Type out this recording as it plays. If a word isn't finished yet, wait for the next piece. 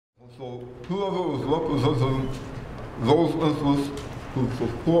So whoever is representing those interests who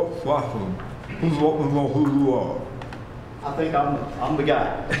support fracking, please let me know who you are. I think I'm the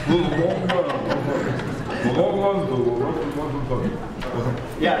guy.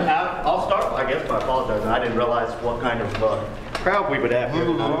 Yeah, now I'll start, I guess, by apologizing. I didn't realize what kind of crowd we would have here.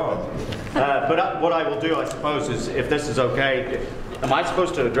 But what I will do, I suppose, is if this is okay, am I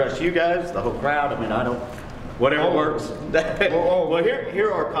supposed to address you guys, the whole crowd? I mean, I don't, whatever works. Well,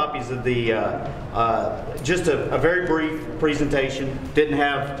 here are copies of the, just a very brief presentation. Didn't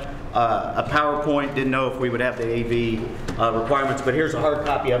have a PowerPoint, didn't know if we would have the AV requirements, but here's a hard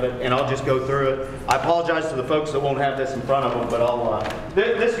copy of it, and I'll just go through it. I apologize to the folks that won't have this in front of them, but I'll,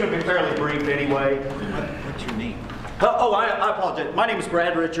 this is going to be fairly brief anyway. What's your name? I apologize. My name is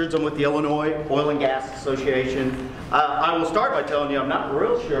Brad Richards. I'm with the Illinois Oil and Gas Association. I will start by telling you I'm not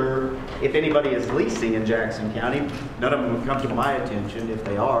real sure if anybody is leasing in Jackson County. None of them have come to my attention if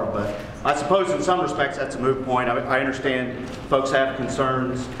they are, but I suppose in some respects that's a moot point. I understand folks have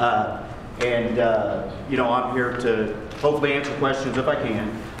concerns, and you know, I'm here to hopefully answer questions if I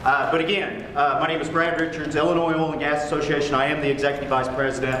can. But again, my name is Brad Richards, Illinois Oil and Gas Association. I am the Executive Vice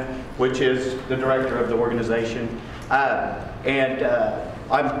President, which is the director of the organization.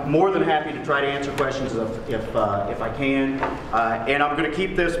 I'm more than happy to try to answer questions if I can. And I'm going to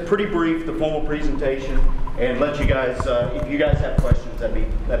keep this pretty brief, the formal presentation, and let you guys, if you guys have questions,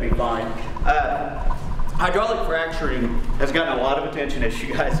 that'd be fine. Hydraulic fracturing has gotten a lot of attention, as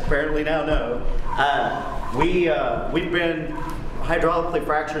you guys apparently now know. We've been hydraulically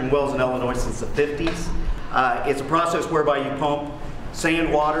fracturing wells in Illinois since the 50s. It's a process whereby you pump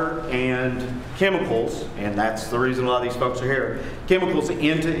sand, water, and chemicals, and that's the reason a lot of these folks are here. Chemicals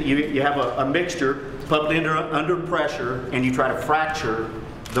into, you have a mixture pumped under pressure, and you try to fracture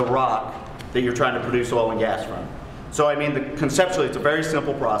the rock that you're trying to produce oil and gas from. So I mean, conceptually, it's a very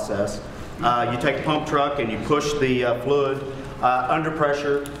simple process. You take a pump truck and you push the fluid under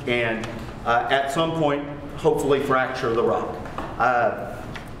pressure, and at some point, hopefully fracture the rock.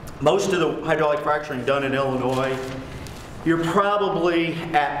 Most of the hydraulic fracturing done in Illinois, you're probably,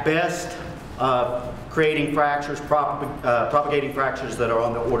 at best, creating fractures, propagating fractures that are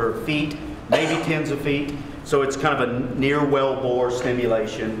on the order of feet, maybe tens of feet. So it's kind of a near wellbore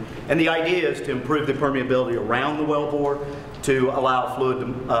stimulation. And the idea is to improve the permeability around the wellbore to allow fluid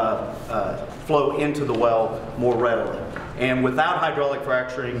to flow into the well more readily. And without hydraulic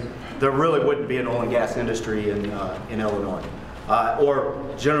fracturing, there really wouldn't be an oil and gas industry in Illinois. Or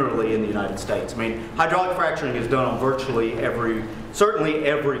generally in the United States. I mean, hydraulic fracturing is done on virtually certainly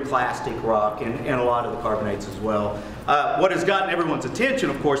every clastic rock and a lot of the carbonates as well. What has gotten everyone's attention,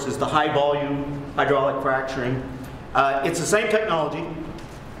 of course, is the high volume hydraulic fracturing. It's the same technology,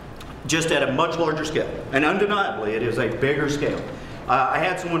 just at a much larger scale. And undeniably, it is a bigger scale. I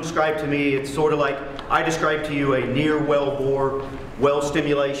had someone describe to me, it's sort of like I described to you a near wellbore well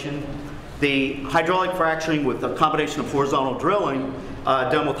stimulation. The hydraulic fracturing with a combination of horizontal drilling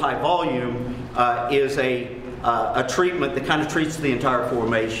done with high volume is a treatment that kind of treats the entire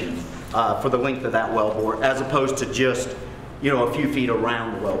formation for the length of that wellbore, as opposed to just, you know, a few feet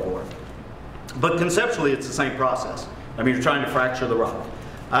around the wellbore. But conceptually, it's the same process. I mean, you're trying to fracture the rock.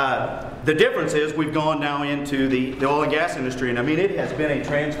 The difference is we've gone now into the oil and gas industry, and I mean, it has been a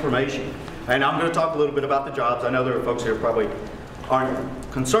transformation. And I'm going to talk a little bit about the jobs. I know there are folks here probably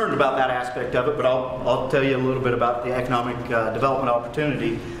aren't concerned about that aspect of it, but I'll tell you a little bit about the economic development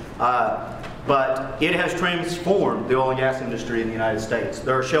opportunity. But it has transformed the oil and gas industry in the United States.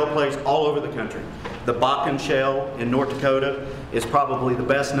 There are shale plays all over the country. The Bakken Shale in North Dakota is probably the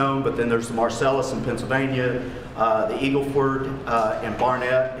best known, but then there's the Marcellus in Pennsylvania, the Eagle Ford and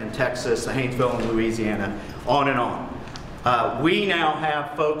Barnett in Texas, the Haynesville in Louisiana, on and on. We now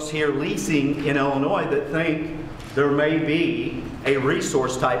have folks here leasing in Illinois that think there may be a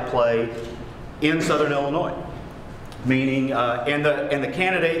resource type play in southern Illinois, meaning, and the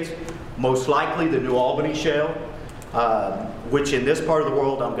candidates, most likely the New Albany Shale, which in this part of the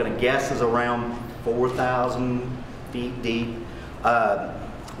world I'm going to guess is around 4,000 feet deep. What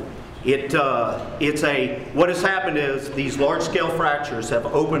has happened is these large scale fractures have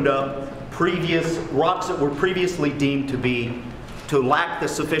opened up previous rocks that were previously deemed to lack the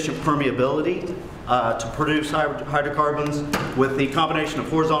sufficient permeability to produce hydrocarbons. With the combination of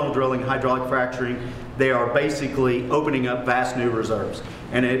horizontal drilling and hydraulic fracturing, they are basically opening up vast new reserves.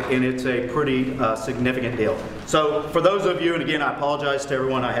 And it's a pretty significant deal. So for those of you, and again, I apologize to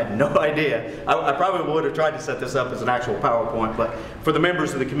everyone, I had no idea. I probably would have tried to set this up as an actual PowerPoint, but for the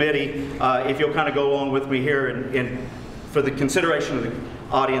members of the committee, if you'll kind of go along with me here, and for the consideration of the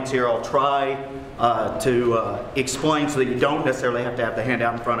audience here, I'll try to explain so that you don't necessarily have to have the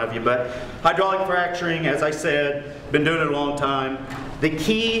handout in front of you. But hydraulic fracturing, as I said, been doing it a long time. The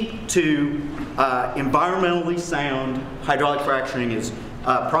key to environmentally sound hydraulic fracturing is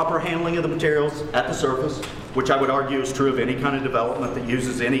proper handling of the materials at the surface, which I would argue is true of any kind of development that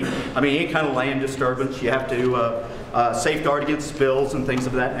uses any kind of land disturbance. You have to safeguard against spills and things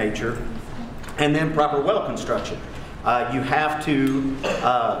of that nature. And then proper well construction. You have to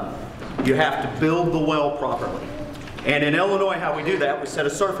build the well properly. And in Illinois, how we do that, we set a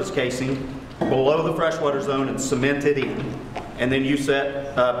surface casing below the freshwater zone and cement it in. And then you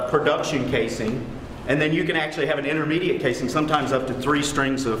set a production casing. And then you can actually have an intermediate casing, sometimes up to 3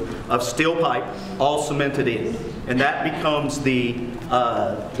 strings of steel pipe, all cemented in. And that becomes the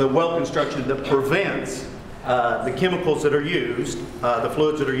well construction that prevents the chemicals that are used, the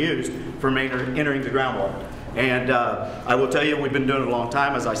fluids that are used, from entering the groundwater. And I will tell you, we've been doing it a long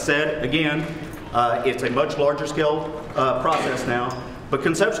time. As I said, again, it's a much larger scale process now, but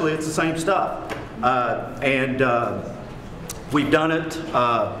conceptually it's the same stuff. We've done it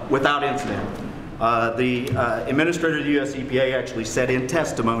without incident. The administrator of the U.S. EPA actually said in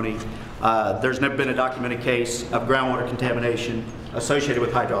testimony there's never been a documented case of groundwater contamination associated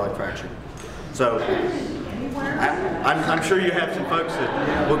with hydraulic fracturing. So I'm sure you have some folks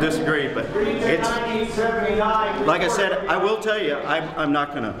that will disagree, but it's, like I said, I will tell you, I'm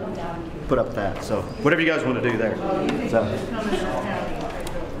not going to put up that. So whatever you guys want to do there. So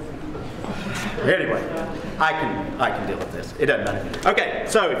anyway, I can deal with this. It doesn't matter. Okay,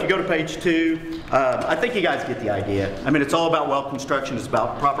 so if you go to page 2, I think you guys get the idea. I mean, it's all about well construction. It's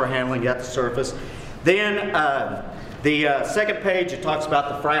about proper handling at the surface. Then the second page, it talks about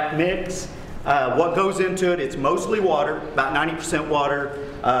the frac mix. What goes into it, it's mostly water, about 90% water,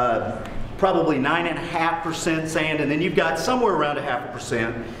 probably 9.5% sand, and then you've got somewhere around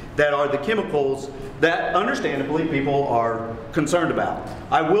 0.5% that are the chemicals that, understandably, people are concerned about.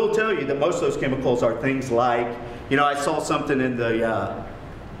 I will tell you that most of those chemicals are things like, I saw something in the,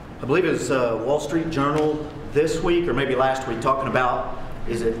 I believe it was Wall Street Journal this week, or maybe last week, talking about,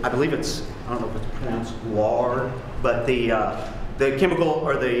 I believe it's, I don't know if it's pronounced LAR, but the chemical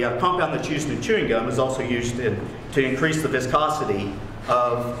or the compound that's used in chewing gum is also used to increase the viscosity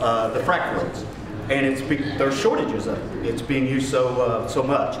of the frac fluids. And there's shortages of it. It's being used so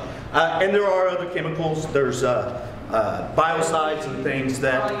much. And there are other chemicals. There's biocides and things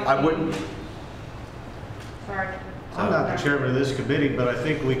that I wouldn't. Sorry. I'm not the chairman of this committee, but I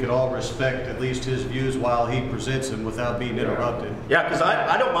think we could all respect at least his views while he presents them without being interrupted. Yeah, because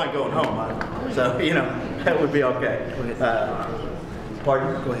I don't mind going home. So, that would be okay.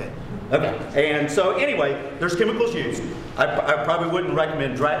 Pardon? Go ahead. Okay. And so anyway, there's chemicals used. I probably wouldn't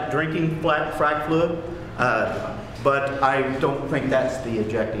recommend drinking frac fluid, but I don't think that's the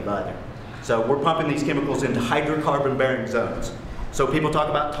objective either. So we're pumping these chemicals into hydrocarbon-bearing zones. So people talk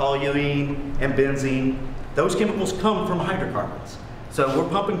about toluene and benzene. Those chemicals come from hydrocarbons. So we're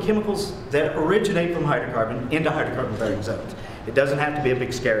pumping chemicals that originate from hydrocarbon into hydrocarbon-bearing zones. It doesn't have to be a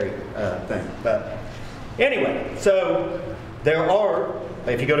big scary thing. But anyway, so there are,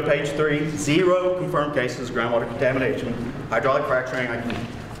 if you go to page 3, 0 confirmed cases of groundwater contamination, hydraulic fracturing. I can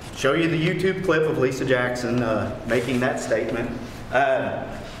show you the YouTube clip of Lisa Jackson making that statement.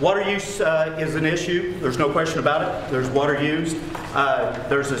 Water use is an issue. There's no question about it. There's water used.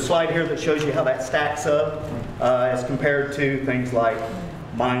 There's a slide here that shows you how that stacks up as compared to things like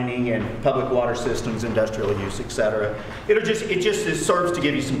mining and public water systems, industrial use, etc. It just serves to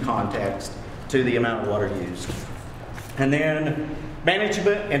give you some context to the amount of water used. And then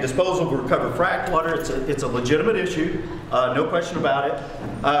management and disposal of recovered fracked water, it's a legitimate issue, no question about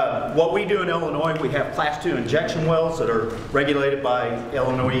it. What we do in Illinois, we have Class 2 injection wells that are regulated by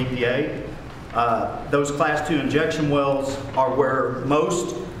Illinois EPA. Those Class 2 injection wells are where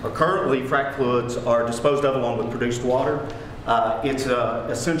most, or currently, frac fluids are disposed of along with produced water. It's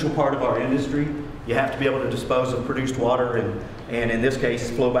an essential part of our industry. You have to be able to dispose of produced water and in this case,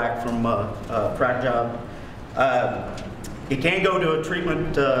 flow back from a frac job. It can go to a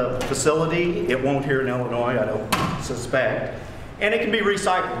treatment facility. It won't here in Illinois, I don't suspect. And it can be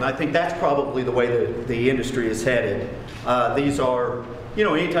recycled, and I think that's probably the way the industry is headed. These are,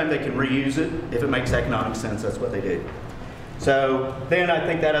 anytime they can reuse it, if it makes economic sense, that's what they do. So then I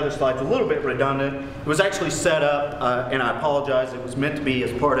think that other slide's a little bit redundant. It was actually set up, and I apologize, it was meant to be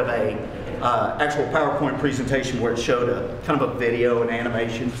as part of a actual PowerPoint presentation where it showed a kind of a video and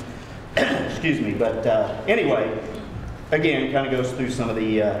animation. Excuse me, but anyway, again, it kind of goes through some of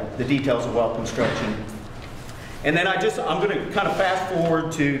the details of well construction. And then I'm going to kind of fast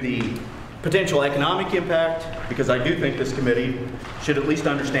forward to the Potential economic impact, because I do think this committee should at least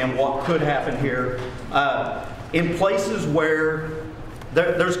understand what could happen here. In places where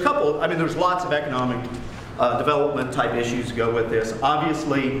there's a couple, I mean, there's lots of economic development type issues to go with this.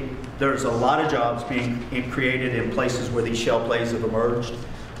 Obviously, there's a lot of jobs being created in places where these shale plays have emerged.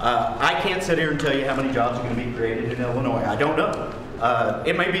 I can't sit here and tell you how many jobs are going to be created in Illinois. I don't know.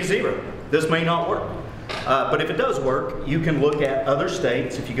 It may be zero. This may not work. But if it does work, you can look at other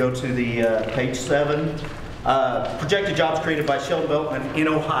states. If you go to the page 7, projected jobs created by shale development in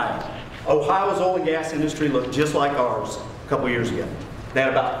Ohio. Ohio's oil and gas industry looked just like ours a couple years ago. They had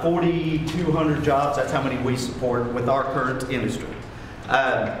about 4,200 jobs. That's how many we support with our current industry.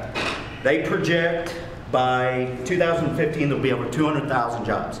 They project by 2015 there'll be over 200,000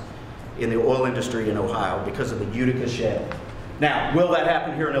 jobs in the oil industry in Ohio because of the Utica shale. Now, will that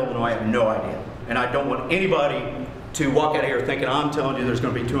happen here in Illinois? I have no idea. And I don't want anybody to walk out of here thinking I'm telling you there's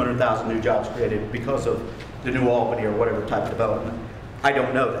going to be 200,000 new jobs created because of the New Albany or whatever type of development. I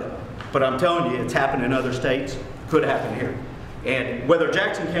don't know that. But I'm telling you, it's happened in other states, could happen here. And whether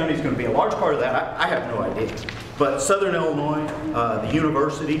Jackson County is going to be a large part of that, I have no idea. But Southern Illinois, the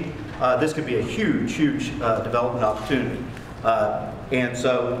university, this could be a huge, huge development opportunity. And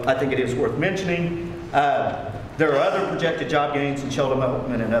so I think it is worth mentioning. There are other projected job gains in shale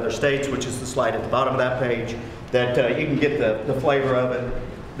development in other states, which is the slide at the bottom of that page, that you can get the flavor of it.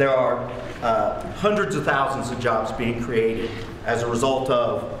 There are hundreds of thousands of jobs being created as a result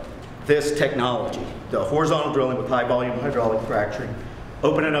of this technology, the horizontal drilling with high volume hydraulic fracturing,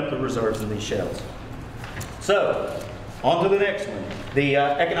 opening up the reserves in these shales. So, on to the next one, the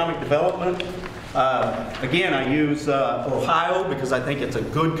economic development. Again, I use Ohio because I think it's a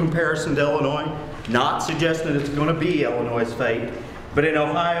good comparison to Illinois, not suggesting it's going to be Illinois' fate, but in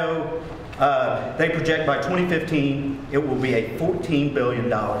Ohio, they project by 2015 it will be a $14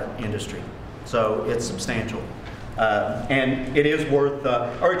 billion industry. So it's substantial. And it is worth,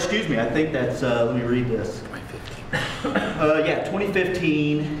 or excuse me, I think that's, let me read this. 2015. Yeah,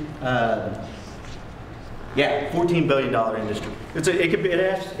 2015, yeah, $14 billion industry. It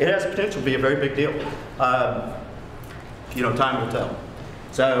has potential to be a very big deal. You know, time will tell.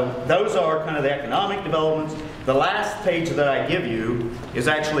 So those are kind of the economic developments. The last page that I give you is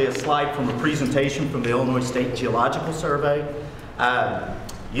actually a slide from a presentation from the Illinois State Geological Survey.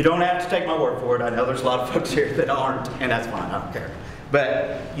 You don't have to take my word for it. I know there's a lot of folks here that aren't, and that's fine, I don't care.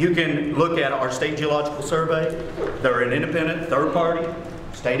 But you can look at our State Geological Survey. They're an independent third party,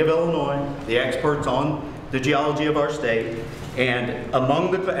 state of Illinois, the experts on the geology of our state. And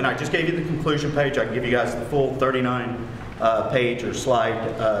among the, and I just gave you the conclusion page. I can give you guys the full 39 page or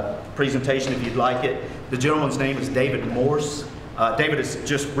slide presentation if you'd like it. The gentleman's name is David Morse. David is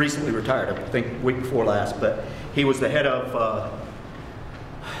just recently retired, I think week before last, but he was the head of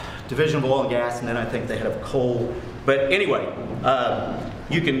Division of Oil and Gas, and then I think the head of coal. But anyway,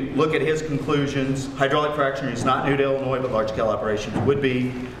 you can look at his conclusions. Hydraulic fracturing is not new to Illinois, but large-scale operations would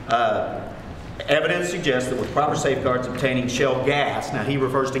be. Evidence suggests that with proper safeguards obtaining shale gas, now he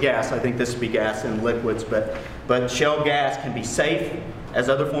refers to gas, I think this would be gas in liquids, but shale gas can be safe as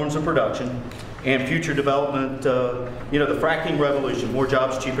other forms of production, and future development, you know, the fracking revolution, more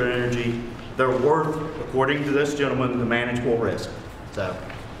jobs, cheaper energy, they're worth, according to this gentleman, the manageable risk. So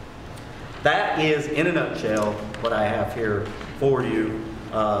that is, in a nutshell, what I have here for you.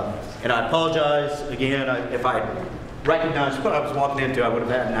 And I apologize, again, if I recognized what I was walking into, I would have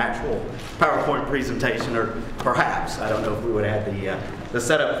had an actual PowerPoint presentation, or perhaps, I don't know if we would have had the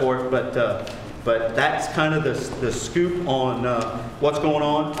setup for it, but that's kind of the scoop on what's going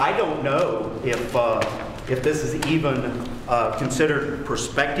on. I don't know if this is even considered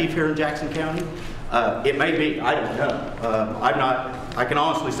prospective here in Jackson County. It may be, I don't know. I can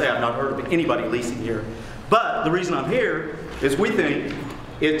honestly say I've not heard of anybody leasing here. But the reason I'm here is we think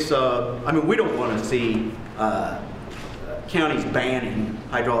it's, I mean, we don't want to see counties banning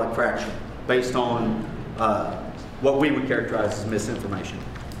hydraulic fracturing based on what we would characterize as misinformation.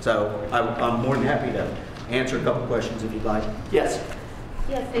 So I'm more than happy to answer a couple questions if you'd like. Yes?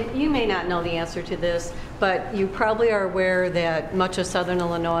 Yes, you may not know the answer to this, but you probably are aware that much of southern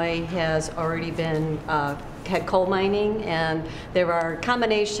Illinois has already been had coal mining, and there are a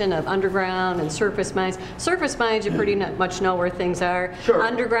combination of underground and surface mines. Surface mines, you pretty much know where things are. Sure.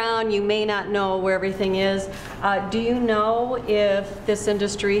 Underground, you may not know where everything is. Do you know if this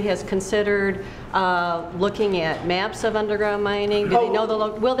industry has considered looking at maps of underground mining? Do they know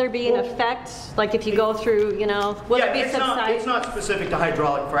will there be an effect, like if you go through, you know, will there be subsidence? It's not specific to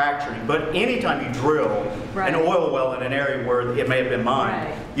hydraulic fracturing, but anytime you drill an oil well in an area where it may have been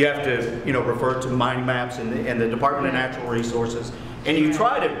mined, you have to, you know, refer to mining maps and the Department of Natural Resources and you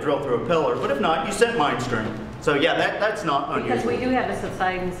try to drill through a pillar, but if not, you set mine stream. So yeah, that's not unusual. Because we do have a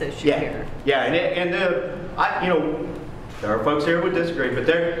subsidence issue here. Yeah, you know, there are folks here who would disagree, but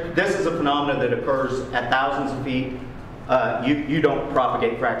this is a phenomenon that occurs at thousands of feet. You don't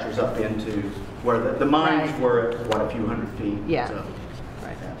propagate fractures up into where the mines were at, what, a few hundred feet. Yeah. So.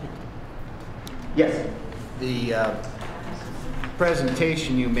 Right. Yes. The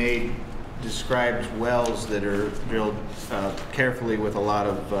presentation you made describes wells that are drilled carefully with a lot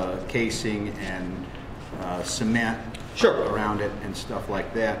of casing and cement around it and stuff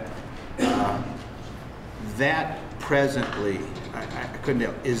like that. That presently, I couldn't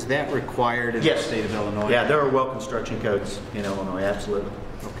tell, is that required in the state of Illinois? Yeah, there are well construction codes in Illinois, absolutely.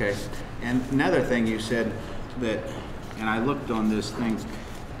 Okay. And another thing you said that, and I looked on this thing,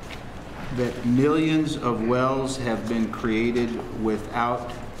 that millions of wells have been created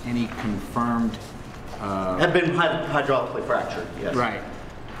without any confirmed... have been hydraulically fractured, yes. Right.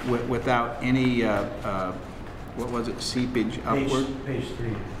 Without any, what was it, seepage upward? Page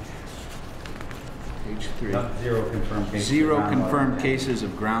 3. Page 3. Zero confirmed cases. Zero confirmed cases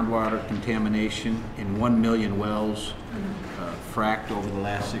of groundwater contamination in 1 million wells fracked over the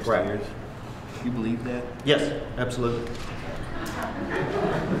last 60 years. You believe that? Yes, absolutely.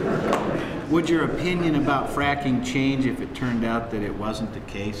 Would your opinion about fracking change if it turned out that it wasn't the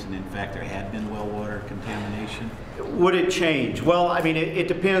case and in fact there had been well water contamination? Would it change? Well, I mean, it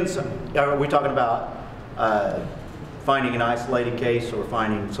depends. Are we talking about finding an isolated case or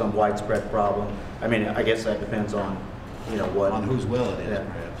finding some widespread problem? I mean, I guess that depends on, you know, what. On whose well it is,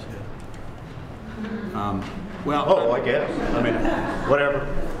 perhaps. Yeah. Well, I guess. I mean, whatever.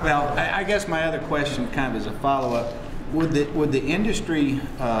 Well, I guess my other question, kind of as a follow-up, would the industry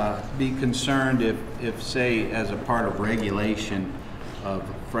be concerned if, say, as a part of regulation of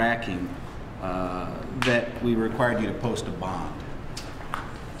fracking, that we required you to post a bond?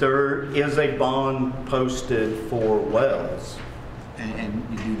 There is a bond posted for wells. And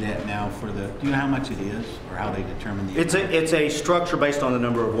you do that now for the, do you know how much it is, or how they determine the It's a structure based on the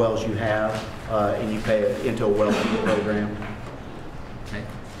number of wells you have, and you pay it into a well program. Okay.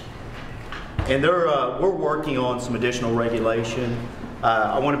 And we're working on some additional regulation.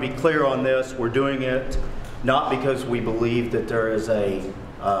 I want to be clear on this. We're doing it not because we believe that there is a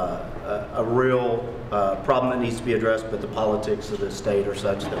real problem that needs to be addressed, but the politics of the state are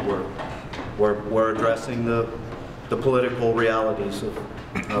such that we're addressing the political realities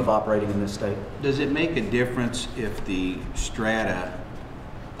of operating in this state. Does it make a difference if the strata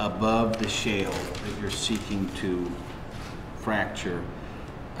above the shale that you're seeking to fracture,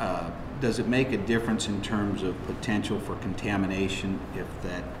 does it make a difference in terms of potential for contamination if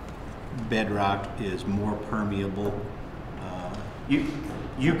that bedrock is more permeable?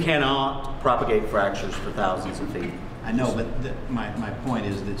 You cannot propagate fractures for thousands of feet. I know, but my point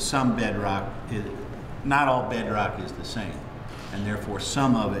is that some bedrock, not all bedrock is the same, and therefore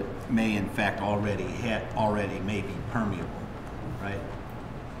some of it may in fact already may be permeable, right?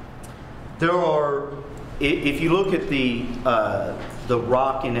 There are, if you look at the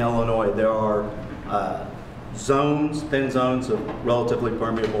rock in Illinois, there are thin zones of relatively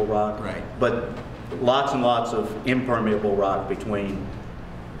permeable rock, right? But lots and lots of impermeable rock between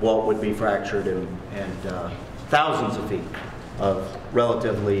what would be fractured and thousands of feet of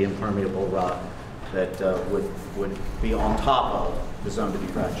relatively impermeable rock that would be on top of the zone to be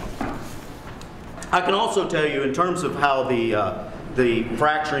fractured. I can also tell you, in terms of how the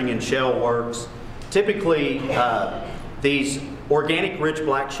fracturing in shale works, typically these organic rich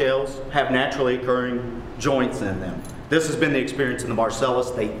black shales have naturally occurring joints in them. This has been the experience in the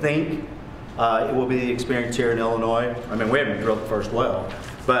Marcellus. They think it will be the experience here in Illinois. I mean, we haven't drilled the first well,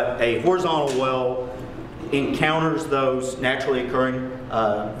 but a horizontal well encounters those naturally occurring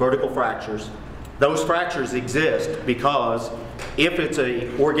vertical fractures. Those fractures exist because if it's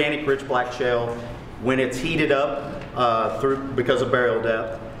an organic rich black shale, when it's heated up because of burial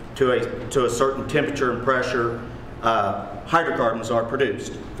depth to a certain temperature and pressure, hydrocarbons are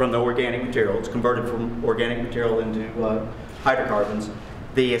produced from the organic material. It's converted from organic material into hydrocarbons.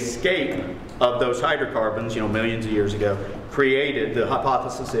 The escape of those hydrocarbons, millions of years ago, the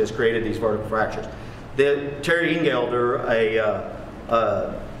hypothesis is, created these vertical fractures. Terry Ingelder,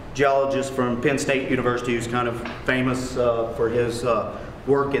 a geologist from Penn State University who's kind of famous for his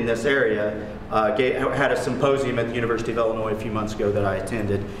work in this area, had a symposium at the University of Illinois a few months ago that I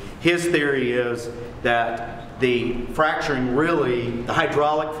attended. His theory is that the fracturing the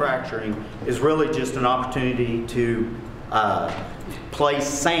hydraulic fracturing is really just an opportunity to place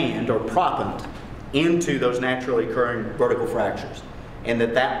sand or proppant into those naturally occurring vertical fractures. and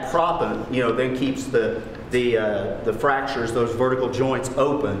that proppant, then keeps the fractures, those vertical joints,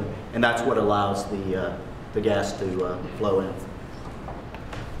 open, and that's what allows the gas to flow in.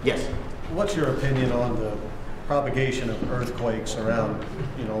 Yes. What's your opinion on the propagation of earthquakes around,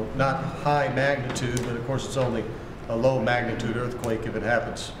 not high magnitude, but of course it's only a low magnitude earthquake if it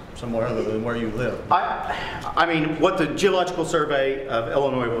happens somewhere other than where you live? I mean, what the Geological Survey of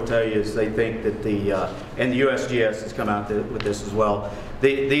Illinois will tell you is they think that and the USGS has come out with this as well,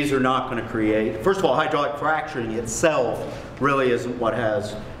 these are not going to create, first of all, hydraulic fracturing itself really isn't what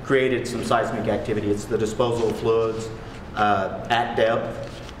has created some seismic activity. It's the disposal of fluids at depth.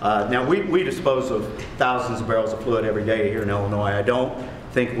 Now, we dispose of thousands of barrels of fluid every day here in Illinois. I don't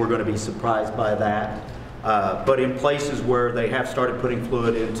think we're going to be surprised by that. But in places where they have started putting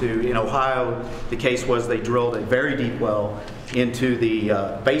fluid into, in Ohio, the case was they drilled a very deep well into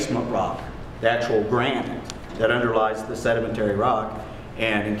the basement rock, the actual granite that underlies the sedimentary rock,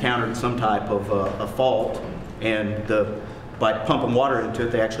 and encountered some type of a fault, and by pumping water into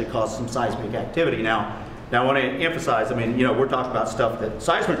it, they actually caused some seismic activity. Now I want to emphasize, I mean, we're talking about stuff that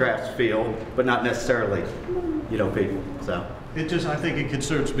seismographs feel, but not necessarily, people, so. I think it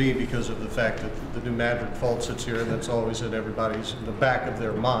concerns me because of the fact that the New Madrid fault sits here, and that's always in the back of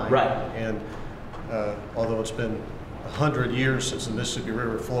their mind. Right. And although it's been 100 years since the Mississippi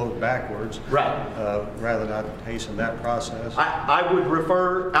River flowed backwards, right. Rather not hasten that process. I would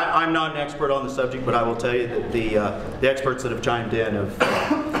refer, I'm not an expert on the subject, but I will tell you that the experts that have chimed in have,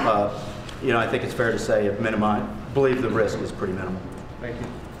 I think it's fair to say have believe the risk is pretty minimal. Thank you.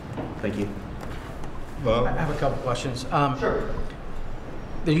 Thank you. Well, I have a couple questions. Sure.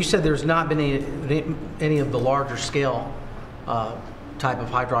 You said there's not been any of the larger scale type of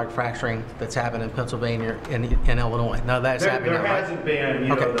hydraulic fracturing that's happened in Pennsylvania and in Illinois. None of that's happening now, right? There hasn't been,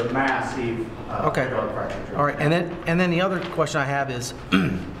 the massive hydraulic fracturing. All right, and then the other question I have is,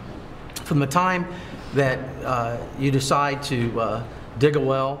 from the time that you decide to dig a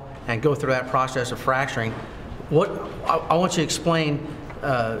well and go through that process of fracturing, I want you to explain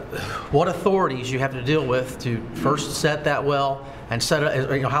what authorities you have to deal with to first set that well and set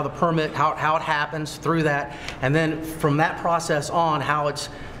it, how the permit, how it happens through that, and then from that process on, how it's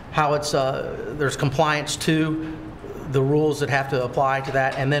there's compliance to the rules that have to apply to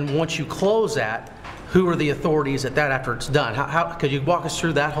that, and then once you close that, who are the authorities at that after it's done? Could you walk us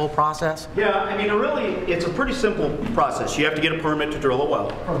through that whole process? Yeah, I mean, it's a pretty simple process. You have to get a permit to drill a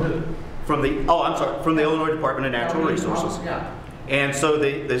well. From the Illinois Department of Natural Resources. Yeah. And so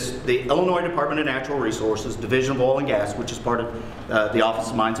the Illinois Department of Natural Resources, Division of Oil and Gas, which is part of the Office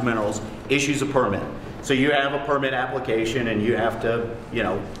of Mines and Minerals, issues a permit. So you have a permit application, and you have to,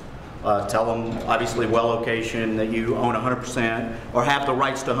 tell them, obviously, well location, that you own 100% or have the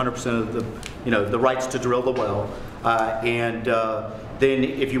rights to 100% of the rights to drill the well. Then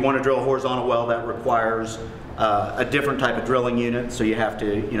if you want to drill a horizontal well, that requires a different type of drilling unit, so you have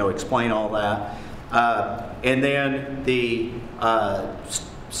to, explain all that. And then the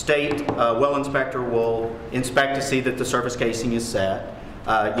state well inspector will inspect to see that the surface casing is set,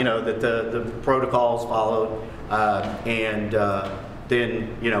 that the protocols followed, and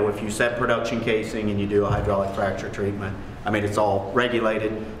then, if you set production casing and you do a hydraulic fracture treatment, I mean, it's all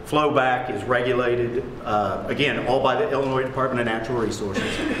regulated. Flowback is regulated, again, all by the Illinois Department of Natural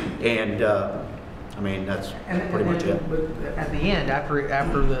Resources. And, I mean, that's pretty much it. But at the end, after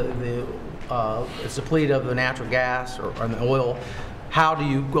it's depleted of the natural gas or the oil, how do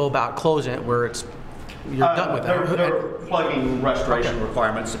you go about closing it where you're done with it? There are plugging restoration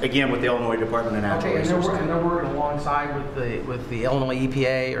requirements, again, with the Illinois Department of Natural Resources. And they're working alongside with the Illinois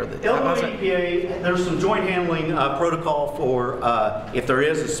EPA or the Illinois EPA. There's some joint handling protocol for if there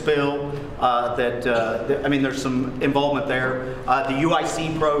is a spill. I mean, there's some involvement there. The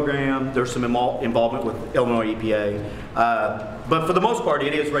UIC program. There's some involvement with Illinois EPA. But for the most part,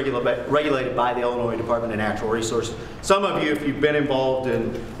 it is regulated by the Illinois Department of Natural Resources. Some of you, if you've been involved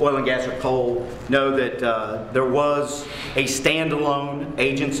in oil and gas or coal, know that there was a standalone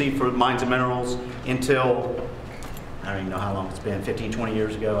agency for mines and minerals until, I don't even know how long it's been, 15, 20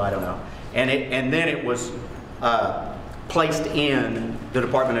 years ago, I don't know. And then it was placed in the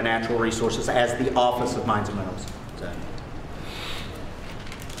Department of Natural Resources as the Office of Mines and Minerals. So.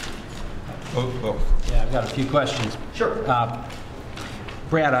 Yeah, I've got a few questions. Sure.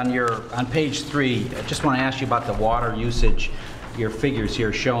 Brad, on page 3, I just want to ask you about the water usage. Your figures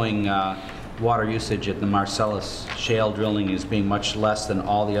here showing water usage at the Marcellus shale drilling is being much less than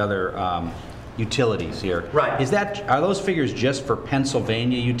all the other utilities here. Right. Are those figures just for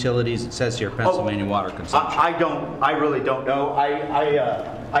Pennsylvania utilities? It says here Pennsylvania water consumption. I really don't know.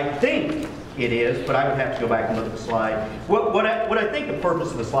 I think it is, but I would have to go back and look at the slide. What I think the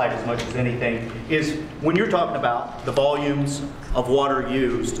purpose of the slide, as much as anything, is when you're talking about the volumes of water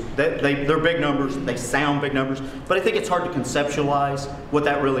used, they're big numbers, they sound big numbers, but I think it's hard to conceptualize what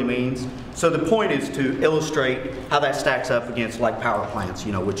that really means. So the point is to illustrate how that stacks up against like power plants,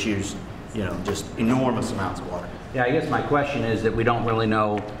 which use, just enormous amounts of water. Yeah, I guess my question is that we don't really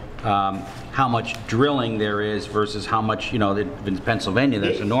know how much drilling there is versus how much, in Pennsylvania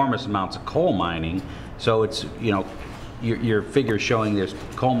there's enormous amounts of coal mining. So it's, your figure showing there's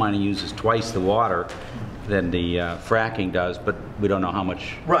coal mining uses twice the water than the fracking does, but we don't know how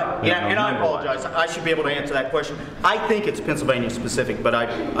much. Right, yeah, and I apologize. I should be able to answer that question. I think it's Pennsylvania specific, but I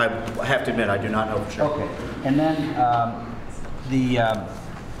have to admit I do not know for sure. Okay, and then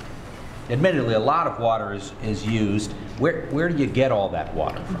admittedly, a lot of water is used. Where do you get all that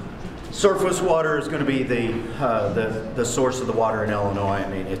water from? Surface water is going to be the source of the water in Illinois. I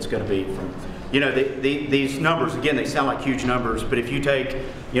mean, it's going to be from, these numbers, again, they sound like huge numbers, but if you take,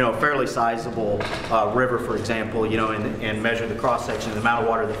 a fairly sizable river, for example, and measure the cross-section, the amount of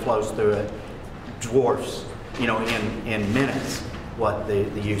water that flows through it dwarfs, in minutes what the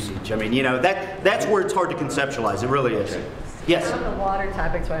usage. I mean, that's where it's hard to conceptualize. It really is. Okay. Yes. On the water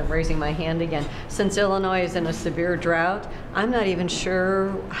topic, that's why I'm raising my hand again. Since Illinois is in a severe drought, I'm not even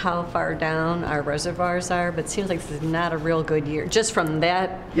sure how far down our reservoirs are, but it seems like this is not a real good year, just from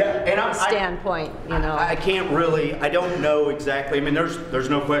that standpoint, I can't really, I don't know exactly. I mean, there's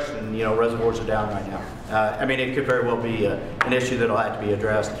no question, reservoirs are down right now. I mean, it could very well be an issue that'll have to be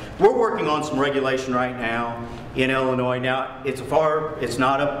addressed. We're working on some regulation right now in Illinois. Now, it's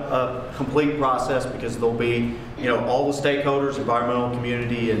not a complete process because there'll be, all the stakeholders, environmental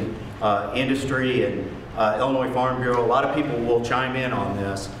community and industry and Illinois Farm Bureau, a lot of people will chime in on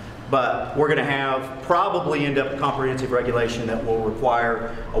this. But we're going to probably end up a comprehensive regulation that will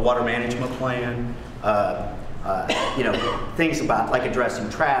require a water management plan, things about like addressing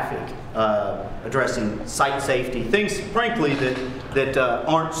traffic, addressing site safety, things frankly that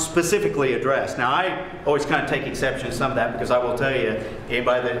aren't specifically addressed. Now I always kind of take exception to some of that because I will tell you,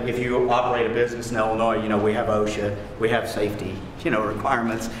 anybody that if you operate a business in Illinois, we have OSHA, we have safety,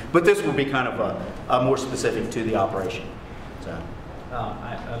 requirements, but this will be kind of a more specific to the operation. So.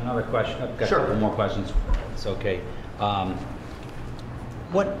 Another question. I've got Sure. a couple more questions. It's okay.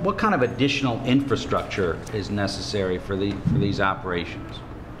 What kind of additional infrastructure is necessary for these operations?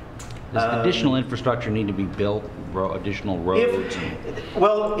 Does additional infrastructure need to be built? Additional roads?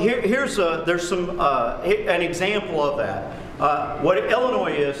 There's some an example of that. What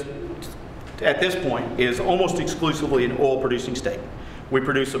Illinois is at this point is almost exclusively an oil-producing state. We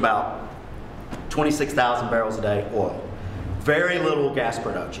produce about 26,000 barrels a day oil. Very little gas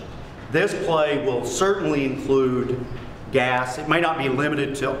production. This play will certainly include gas. It may not be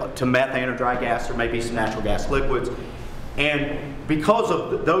limited to methane or dry gas. There may be some natural gas liquids. And because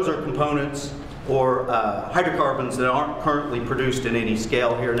of those are components or hydrocarbons that aren't currently produced in any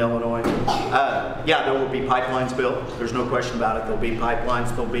scale here in Illinois, there will be pipelines built. There's no question about it. There'll be pipelines.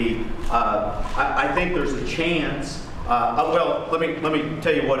 There'll be, I think there's a chance. Let me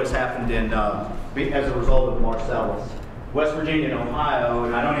tell you what has happened as a result of the Marcellus. West Virginia and Ohio,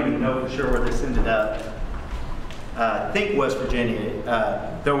 and I don't even know for sure where this ended up. I think West Virginia,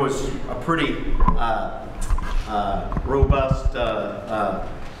 there was a pretty robust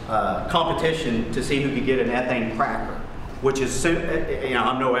competition to see who could get an ethane cracker, which is,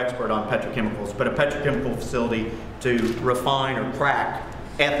 I'm no expert on petrochemicals, but a petrochemical facility to refine or crack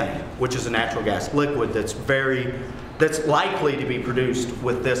ethane, which is a natural gas liquid that's likely to be produced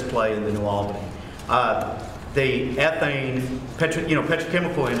with this play in the New Albany. The ethane,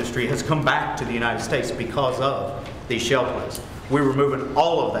 petrochemical industry has come back to the United States because of these shale plays. We were moving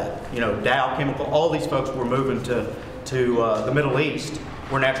all of that, Dow Chemical, all these folks were moving to the Middle East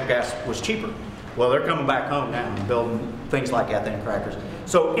where natural gas was cheaper. Well, they're coming back home now and building things like ethane crackers.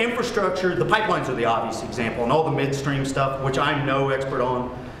 So infrastructure, the pipelines are the obvious example, and all the midstream stuff, which I'm no expert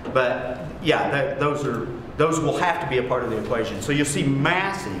on, but yeah, those will have to be a part of the equation. So you'll see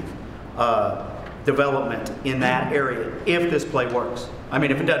massive development in that area if this play works. I mean,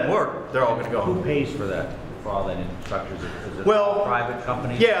 if it doesn't work, they're all going to go home. Who pays for that, for all that infrastructure? Is it private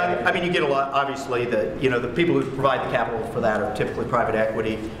companies? Yeah, I mean, you get a lot, obviously, the people who provide the capital for that are typically private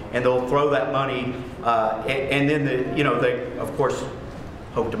equity, and they'll throw that money, and then they, of course,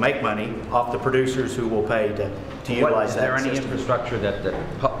 hope to make money off the producers who will pay to utilize that system. Is there any infrastructure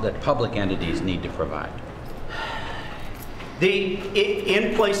that public entities need to provide?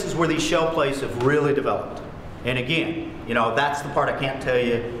 In places where these shale plays have really developed, and again, that's the part I can't tell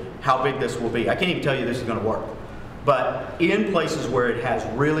you how big this will be. I can't even tell you this is going to work. But in places where it has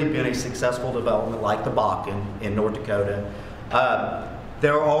really been a successful development, like the Bakken in North Dakota,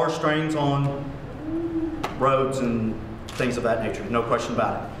 there are strains on roads and things of that nature, no question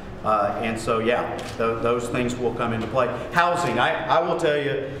about it. And so, yeah, those things will come into play. Housing, I will tell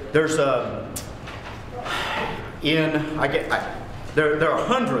you, there's there are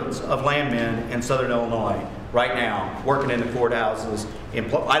hundreds of landmen in Southern Illinois right now working in the courthouses.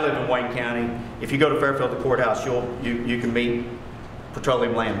 I live in Wayne County. If you go to Fairfield, the courthouse, you can meet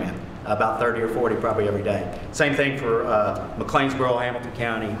petroleum landmen, about 30 or 40 probably every day. Same thing for McLeansboro, Hamilton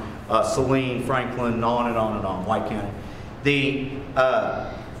County, Saline, Franklin, on and on and on, White County. The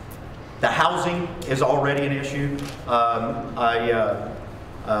housing is already an issue.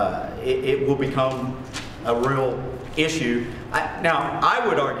 It will become a real issue. Now, I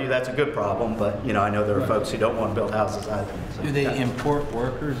would argue that's a good problem, but I know there are folks who don't want to build houses either. So. Do they import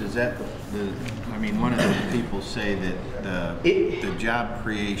workers? Is that I mean, one of the people say that the job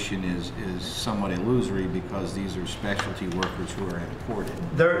creation is somewhat illusory because these are specialty workers who are imported.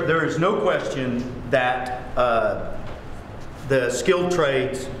 There is no question that the skilled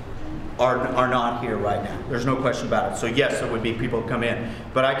trades are not here right now. There's no question about it. So yes, there would be people who come in,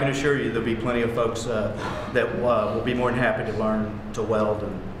 but I can assure you there'll be plenty of folks that will be more than happy to learn to weld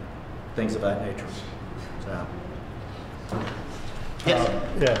and things of that nature. So, yes.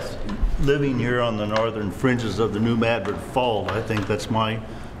 Yes. Living here on the northern fringes of the New Madrid Fault, I think that's my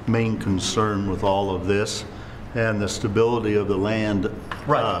main concern with all of this, and the stability of the land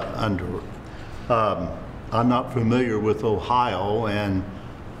under it. I'm not familiar with Ohio, and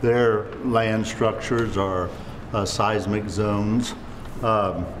their land structures are seismic zones.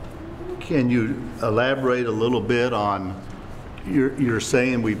 Can you elaborate a little bit on, you're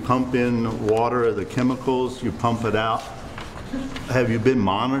saying we pump in water, the chemicals, you pump it out. Have you been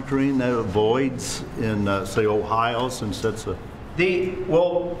monitoring the voids in, say, Ohio, since that's a...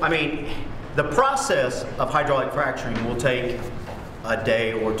 Well, I mean, the process of hydraulic fracturing will take a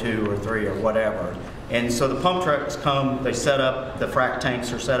day or 2 or 3 or whatever. And so the pump trucks come, they set up, the frac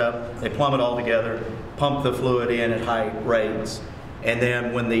tanks are set up, they plumb it all together, pump the fluid in at high rates, and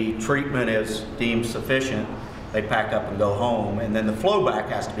then when the treatment is deemed sufficient, they pack up and go home, and then the flow back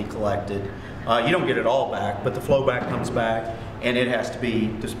has to be collected. You don't get it all back, but the flow back comes back, and it has to be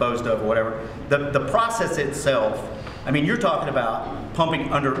disposed of or whatever. The process itself, I mean, you're talking about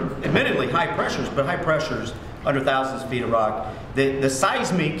pumping under, admittedly, high pressures, but high pressures under thousands of feet of rock. The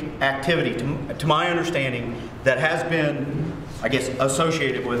seismic activity, to my understanding, that has been, I guess,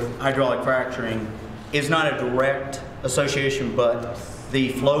 associated with hydraulic fracturing is not a direct association, but the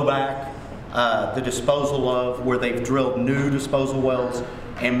flow back, the disposal of, where they've drilled new disposal wells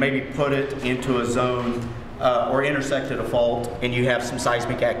and maybe put it into a zone or intersected a fault, and you have some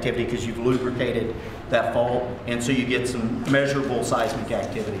seismic activity because you've lubricated that fault, and so you get some measurable seismic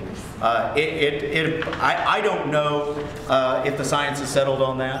activity. I don't know if the science is settled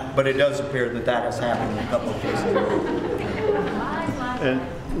on that, but it does appear that that has happened in a couple of cases. And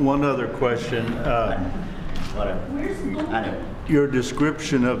one other question. Whatever. I know. Your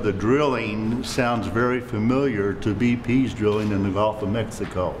description of the drilling sounds very familiar to BP's drilling in the Gulf of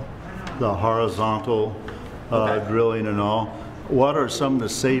Mexico, the horizontal drilling and all. What are some of the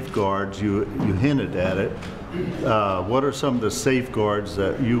safeguards, you hinted at it, what are some of the safeguards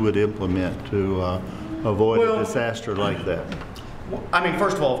that you would implement to avoid a disaster like that? I mean,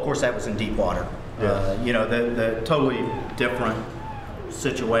 first of all, of course, that was in deep water. Yeah. You know, the totally different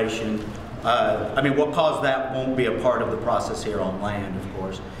situation. I mean, what caused that won't be a part of the process here on land, of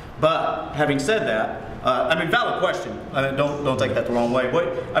course. But having said that, I mean, valid question. Don't take that the wrong way.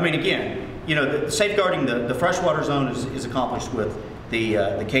 But I mean, again, you know, safeguarding the freshwater zone is accomplished with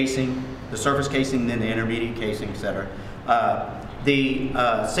the casing, the surface casing, then the intermediate casing, et cetera. The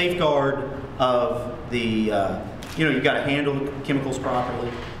safeguard of the, you know, you've got to handle the chemicals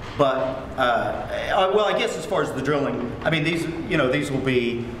properly. But well, I guess as far as the drilling, I mean, these, you know, these will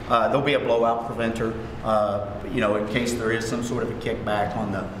be there'll be a blowout preventer, you know, in case there is some sort of a kickback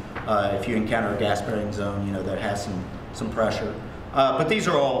on the if you encounter a gas bearing zone, you know, that has some pressure. But these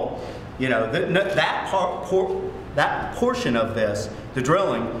are all, you know, that portion of this, the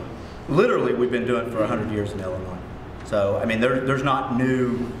drilling, literally we've been doing for 100 years in Illinois. So I mean, there's not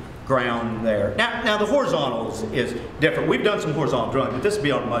new ground there. Now the horizontal is different. We've done some horizontal drilling, but this will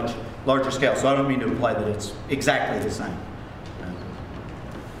be on a much larger scale, so I don't mean to imply that it's exactly the same.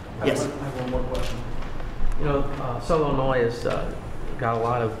 Yes? I have one more question. You know, Southern Illinois has got a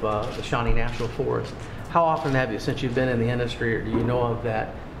lot of the shiny natural forest. How often have you, since you've been in the industry, or do you know of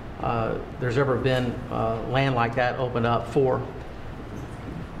that, there's ever been land like that opened up for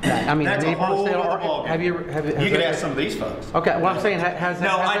I mean, That's any a part of the whole state, other or ballgame. have you You can ask some of these folks. Okay, what I'm saying, has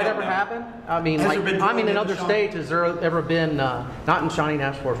No, I that don't ever know. happened? I mean, Has like, there been I mean, in drilling other in states, has there ever been, not in Shawnee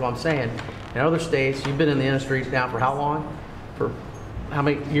National Forest, what I'm saying, in other states, you've been in the industry now for how long? For how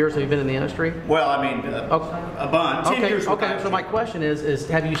many years have you been in the industry? Well, I mean, a bunch. 10 years. Okay, so my question is,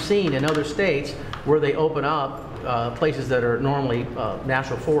 have you seen in other states where they open up places that are normally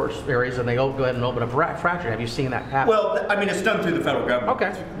national forest areas and they go ahead and open up fracture? Have you seen that happen? Well, I mean, it's done through the federal government.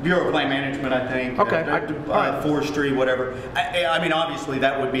 Okay. Bureau of Land Management, I think. Okay. All right. Forestry, whatever. I mean, obviously,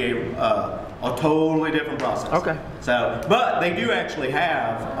 that would be a totally different process. Okay. So, but they do actually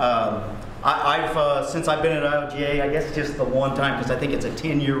have. I've since I've been at IOGA, I guess just the one time, because I think it's a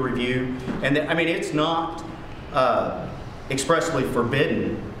 10-year review, and I mean, it's not expressly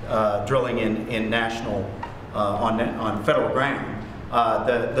forbidden drilling in national on federal ground.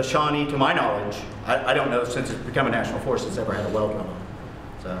 The Shawnee, to my knowledge, I don't know since it's become a national forest, it's ever had a well drilled on.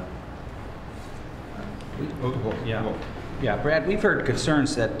 So. Yeah, Brad, we've heard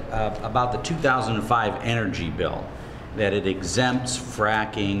concerns that about the 2005 energy bill, that it exempts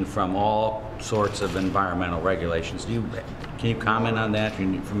fracking from all sorts of environmental regulations. Can you comment on that? Are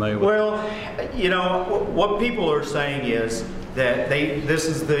you familiar with? Well, you know, what people are saying is that this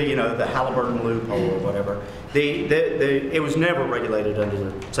is the, you know, the Halliburton loophole or whatever. It was never regulated under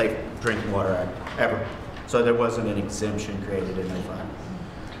the Safe Drinking Water Act, ever. So there wasn't an exemption created in 05.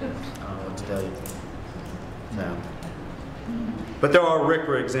 I don't know what to tell you. No. But there are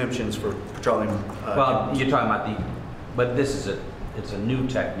RCRA exemptions for petroleum. Well, you're talking about but this is it's a new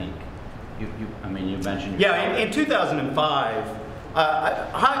technique. I mean, you mentioned. Yeah, in 2005,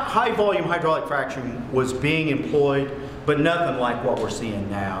 high volume hydraulic fracturing was being employed, but nothing like what we're seeing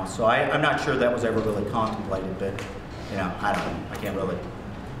now. So I'm not sure that was ever really contemplated, but you know, I don't know. I can't really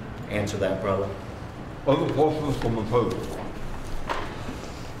answer that, brother. Other questions from the table?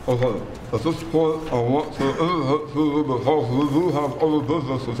 Okay, at this point, I want to interrupt you because we do have other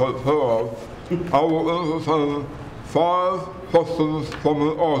business to take care of. I will entertain 5 questions from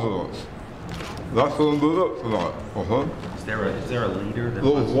the audience. That's going to be it tonight, okay? Is there a leader? There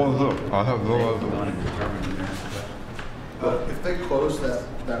was one here. I have no idea. If they close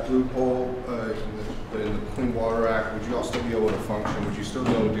that loophole in the Clean Water Act, would you all still be able to function? Would you still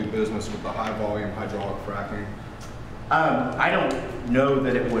be able to do business with the high volume hydraulic fracking? I don't know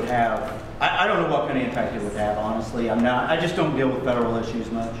that it would have. I don't know what kind of impact it would have, honestly. I just don't deal with federal issues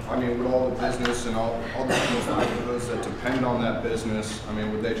much. I mean, would all the business and all the livelihoods that depend on that business, I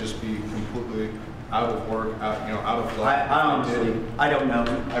mean, would they just be completely out of work, out of luck? I honestly, I don't know.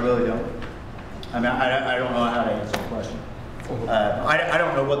 I really don't. I mean, I don't know how to answer the question. I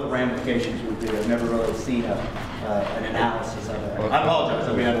don't know what the ramifications would be. I've never really seen an analysis of it. I apologize.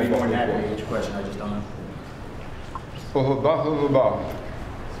 I mean, I'd be more than happy to answer your question. I just don't know. So back to the back.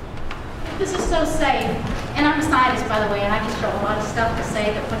 This is so safe, and I'm a scientist, by the way, and I just wrote a lot of stuff to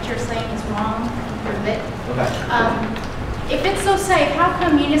say that what you're saying is wrong and prove it. Okay. If it's so safe, how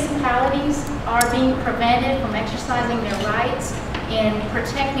come municipalities are being prevented from exercising their rights in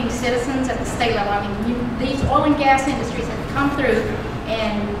protecting citizens at the state level? I mean, these oil and gas industries have come through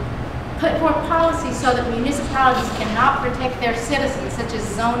and put forth policies so that municipalities cannot protect their citizens, such as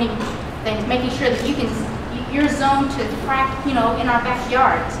zoning things, making sure that you're zoned to frack, you know, in our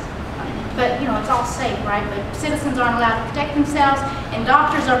backyards. But, you know, it's all safe, right? But citizens aren't allowed to protect themselves, and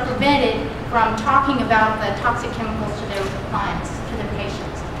doctors are prevented from talking about the toxic chemicals to their clients, to their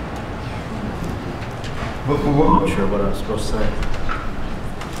patients. I'm not sure what I was supposed to say.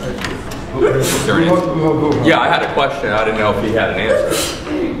 Yeah, I had a question. I didn't know if he had an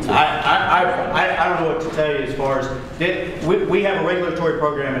answer. I don't know what to tell you as far as, we have a regulatory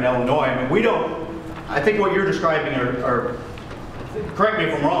program in Illinois. I mean, we don't, I think what you're describing are correct me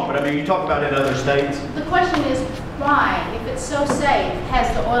if I'm wrong, but I mean, you talk about it in other states. The question is, why, if it's so safe,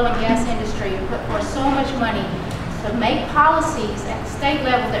 has the oil and gas industry put forth so much money to make policies at the state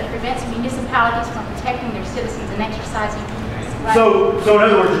level that prevents municipalities from protecting their citizens and exercising rights? So in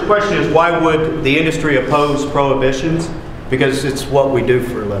other words, the question is, why would the industry oppose prohibitions? Because it's what we do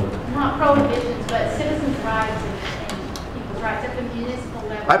for a living. Not prohibitions, but citizens' rights and people's rights at the municipal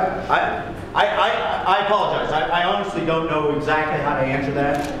level. I apologize. I honestly don't know exactly how to answer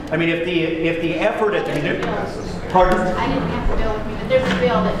that. I mean, if the effort at the pardon? I didn't have the bill with me, but there's a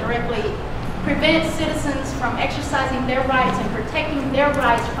bill that directly prevents citizens from exercising their rights and protecting their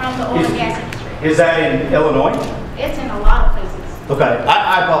rights from the oil and gas industry. Is that in Illinois? It's in a lot of places. Okay,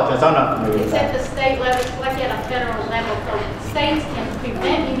 I apologize. I'm not familiar with It's at that. the state level, it's like at a federal level, so states can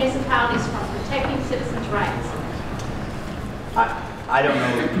prevent municipalities from protecting citizens' rights. I don't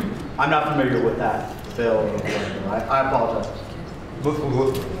know. I'm not familiar with that bill. I apologize. Mr.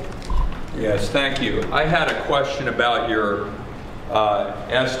 Wood. Yes, thank you. I had a question about your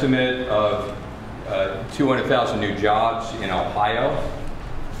estimate of 200,000 new jobs in Ohio.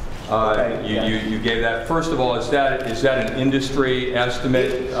 You gave that. First of all, is that an industry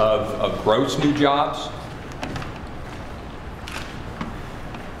estimate of gross new jobs?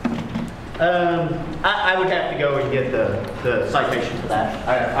 I would have to go and get the citation for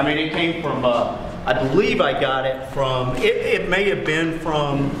that. I mean, it came from, I believe I got it from, it may have been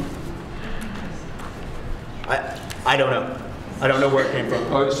from, I don't know. I don't know where it came from.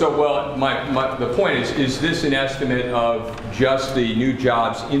 The point is this an estimate of just the new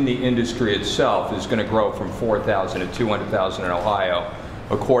jobs in the industry itself is going to grow from 4,000 to 200,000 in Ohio,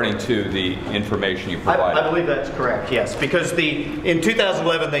 according to the information you provided? I believe that's correct, yes. Because in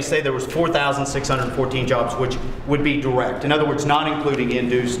 2011, they say there was 4,614 jobs, which would be direct. In other words, not including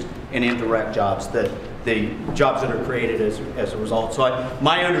induced and indirect jobs, the jobs that are created as a result. So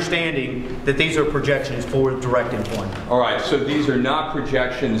my understanding that these are projections for direct employment. All right, so these are not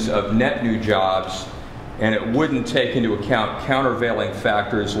projections of net new jobs, and it wouldn't take into account countervailing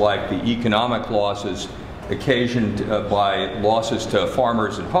factors like the economic losses occasioned by losses to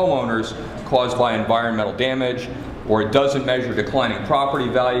farmers and homeowners caused by environmental damage, or it doesn't measure declining property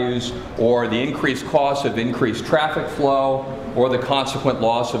values, or the increased cost of increased traffic flow, or the consequent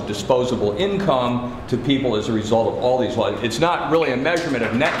loss of disposable income to people as a result of all these laws. It's not really a measurement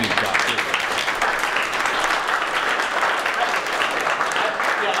of net new jobs, is it?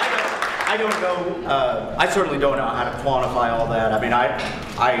 I don't know. I certainly don't know how to quantify all that. I mean,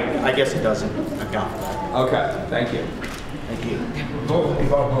 I guess it doesn't account for that. Okay, thank you. Thank you.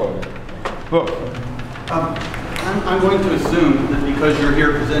 I'm going to assume that because you're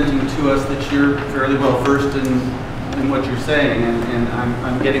here presenting to us that you're fairly well versed in what you're saying, and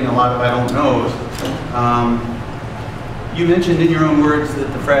I'm getting a lot of I don't knows. You mentioned in your own words that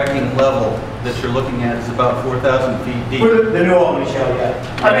the fracking level that you're looking at is about 4,000 feet deep. The New Albany shell, yeah.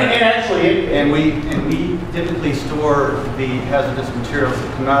 I mean, and actually, and we typically store the hazardous materials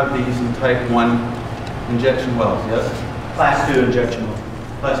that come out of these in type 1 injection wells, yes? Class 2 injection wells.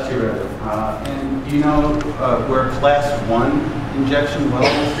 Class 2, rather. And do you know where Class 1 injection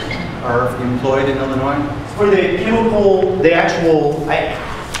wells are employed in Illinois? For the chemical, the actual,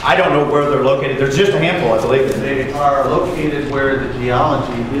 I don't know where they're located. There's just a handful, I believe. They are located where the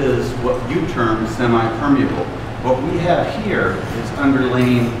geology is what you term semi-permeable. What we have here is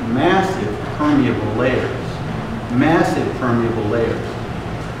underlaying massive permeable layers. Massive permeable layers.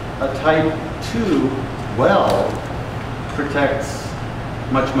 A type 2 well protects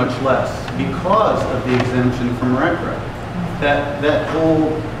much, much less because of the exemption from RCRA. That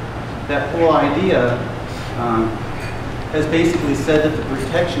whole idea has basically said that the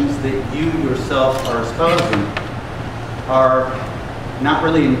protections that you yourself are espousing are not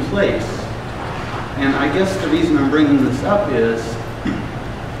really in place. And I guess the reason I'm bringing this up is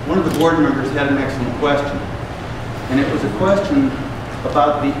one of the board members had an excellent question. And it was a question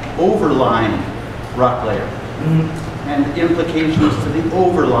about the overlying rock layer and implications to the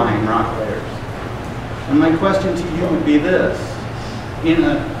overlying rock layers. And my question to you would be this. In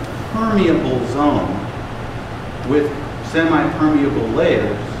a permeable zone with semi-permeable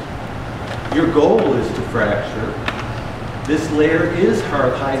layers, your goal is to fracture. This layer is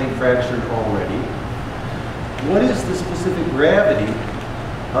highly fractured already. What is the specific gravity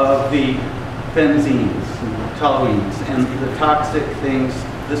of the benzenes and toluenes and the toxic things?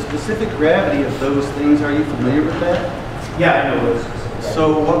 The specific gravity of those things, are you familiar with that? Yeah, I know what specific.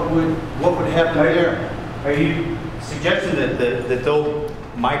 So what would happen there? Are you suggesting that they'll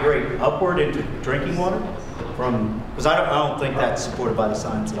migrate upward into drinking water? Because I don't think that's supported by the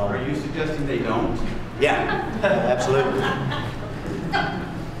science at all. Are you suggesting they don't? Yeah, absolutely.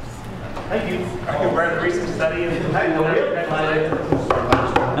 Thank you. We're at a recent study of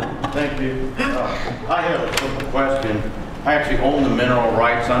Thank you. I have a simple question. I actually own the mineral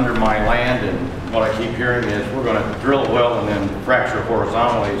rights under my land, and what I keep hearing is we're going to drill a well and then fracture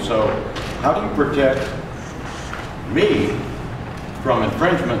horizontally. So how do you protect me from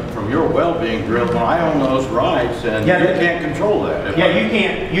infringement from your well being drilled when I own those rights and you can't control that? Yeah,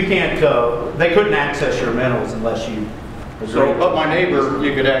 you can't, they couldn't access your minerals unless you agree. So, but my neighbor,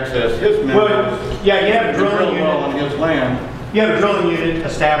 you could access his minerals. Well, yeah, you have a drilling unit on his land. You have a drilling unit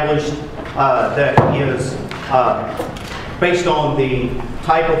established that is based on the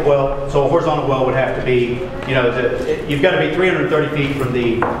type of well. So a horizontal well would have to be, you've got to be 330 feet from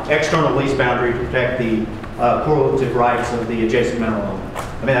the external lease boundary to protect the correlative rights of the adjacent mineral owner.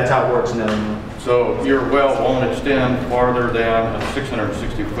 I mean, that's how it works in Illinois. So your well won't extend farther than a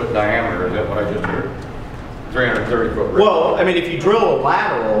 660-foot diameter. Is that what I just heard? 330 foot. Well, I mean, if you drill a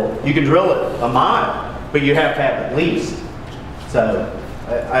lateral, you can drill it a mile, but you have to have at least. So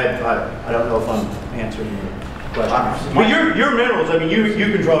I don't know if I'm answering your question. But your minerals, I mean, you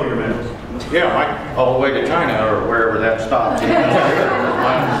control your minerals. Yeah, all the way to China or wherever that stops.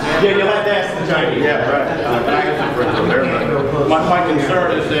 Yeah, you'll have to ask the Chinese. Yeah, right. My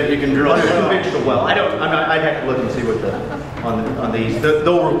concern is that you can drill a conventional well. I'd have to look and see what on these.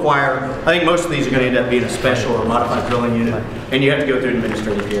 They'll require, I think most of these are going to end up being a special or modified drilling unit, and you have to go through an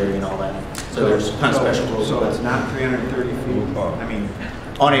administrative hearing and all that. So there's kind of special rules. So it's not 330 feet? I mean,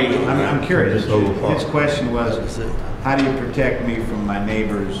 I'm curious. His question was, how do you protect me from my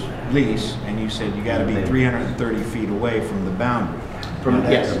neighbor's lease? And you said you got to be 330 feet away from the boundary. Now,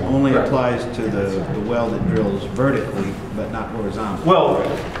 that only applies to the well that drills vertically, but not horizontally. Well,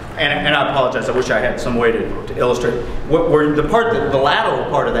 and I apologize. I wish I had some way to illustrate. Where the lateral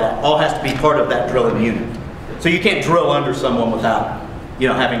part of that all has to be part of that drilling unit. So you can't drill under someone without,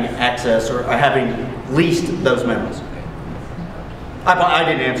 having access or having leased those minerals. I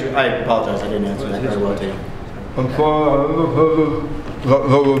didn't answer. I apologize. I didn't answer that very well to you. And so I indicated that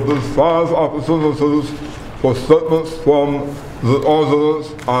there would be 5 opportunities for statements from the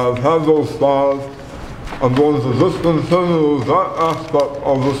ordinance. I have had those 5. I'm going to discontinue that aspect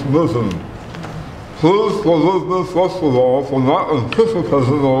of this meeting. Please forgive me first of all for not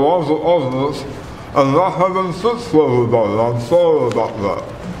anticipating the laws of ordinance and not having sense for everybody. I'm sorry about that.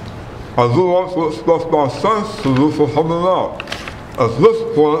 I do want to express my thanks to you for coming out. At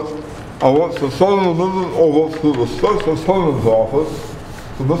this point, I want to turn the meeting over to the State Attorney's Office,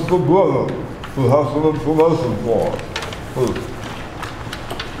 to Mr. Brennan, who has some information for us. Please.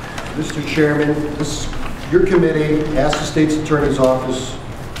 Mr. Chairman, your committee asked the State's Attorney's Office.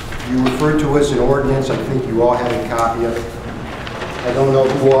 You referred to us an ordinance. I think you all have a copy of it. I don't know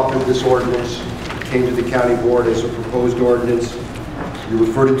who authored this ordinance. It came to the county board as a proposed ordinance. You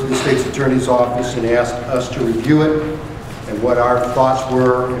referred it to the State's Attorney's Office and asked us to review it and what our thoughts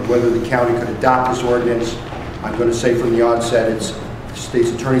were and whether the county could adopt this ordinance. I'm going to say from the onset, it's the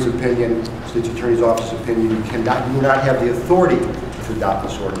State's Attorney's opinion, State's Attorney's Office opinion. You do not have the authority to adopt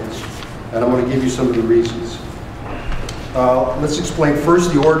this ordinance. And I'm going to give you some of the reasons. Let's explain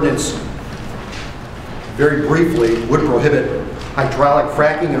first the ordinance, very briefly, would prohibit hydraulic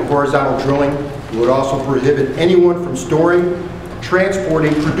fracking and horizontal drilling. It would also prohibit anyone from storing,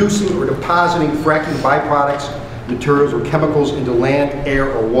 transporting, producing, or depositing fracking byproducts, materials, or chemicals into land, air,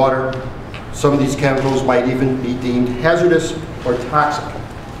 or water. Some of these chemicals might even be deemed hazardous or toxic.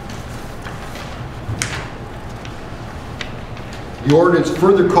 The ordinance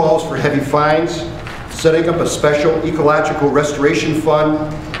further calls for heavy fines, setting up a special ecological restoration fund,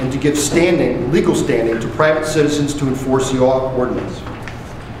 and to give legal standing to private citizens to enforce the ordinance.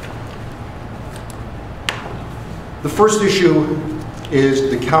 The first issue is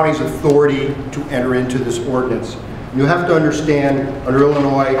the county's authority to enter into this ordinance. You have to understand, under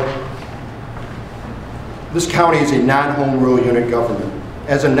Illinois, this county is a non-home rule unit government.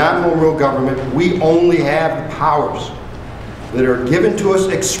 As a non-home rule government, we only have the powers that are given to us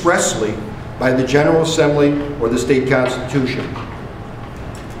expressly by the General Assembly or the state constitution.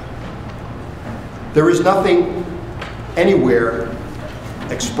 There is nothing anywhere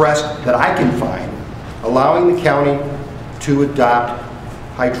expressed that I can find allowing the county to adopt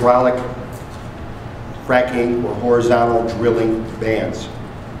hydraulic fracking or horizontal drilling bans.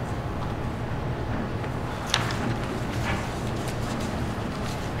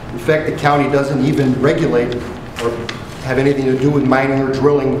 In fact, the county doesn't even regulate or have anything to do with mining or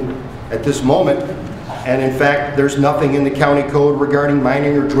drilling at this moment. And in fact, there's nothing in the county code regarding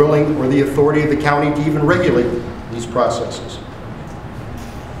mining or drilling or the authority of the county to even regulate these processes.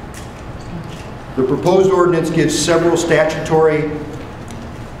 The proposed ordinance gives several statutory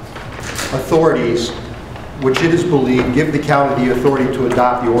authorities, which it is believed give the county the authority to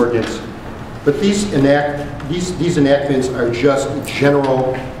adopt the ordinance. But these enactments are just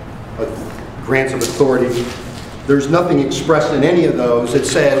general grants of authority. There's nothing expressed in any of those that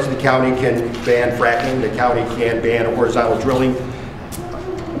says the county can ban fracking, the county can ban horizontal drilling,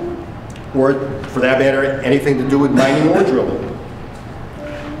 or for that matter, anything to do with mining or drilling.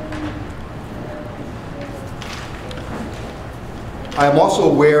 I am also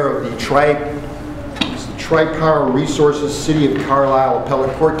aware of the Tri-Power Resources City of Carlisle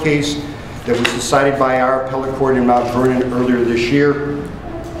appellate court case that was decided by our appellate court in Mount Vernon earlier this year.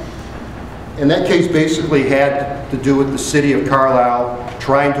 And that case basically had to do with the city of Carlisle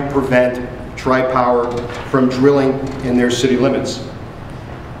trying to prevent Tri-Power from drilling in their city limits.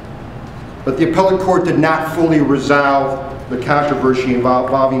 But the appellate court did not fully resolve the controversy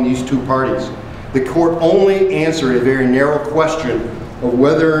involving these two parties. the court only answered a very narrow question of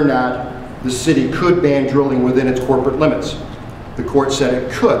whether or not the city could ban drilling within its corporate limits. The court said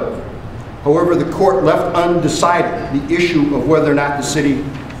it could. However, the court left undecided the issue of whether or not the city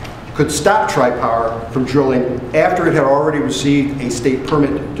could stop Tri-Power from drilling after it had already received a state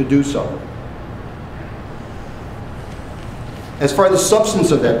permit to do so. As far as the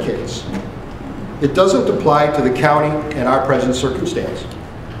substance of that case, it doesn't apply to the county in our present circumstance,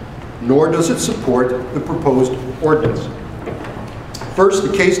 nor does it support the proposed ordinance. First,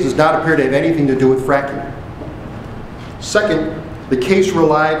 the case does not appear to have anything to do with fracking. Second, the case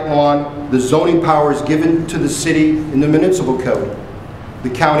relied on the zoning powers given to the city in the municipal code. The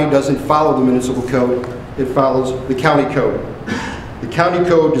county doesn't follow the municipal code, it follows the county code. The county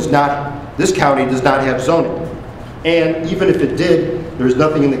code does not, this county does not have zoning. And even if it did, there's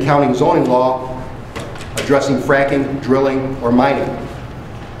nothing in the county zoning law addressing fracking, drilling, or mining.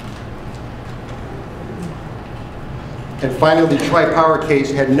 And finally, the Tri-Power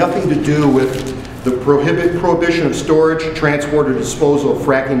case had nothing to do with the prohibition of storage, transport, or disposal of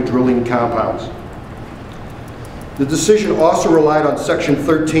fracking drilling compounds. The decision also relied on Section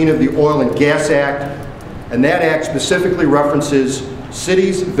 13 of the Oil and Gas Act, and that act specifically references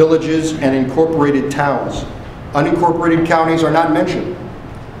cities, villages, and incorporated towns. Unincorporated counties are not mentioned.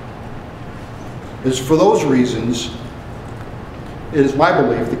 It's for those reasons, it is my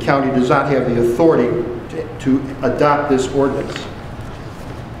belief the county does not have the authority to adopt this ordinance.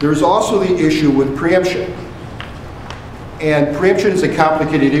 There's also the issue with preemption. And preemption is a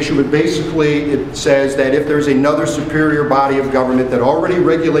complicated issue, but basically it says that if there's another superior body of government that already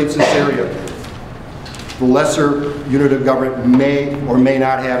regulates this area, the lesser unit of government may or may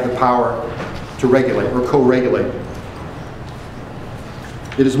not have the power to regulate or co-regulate.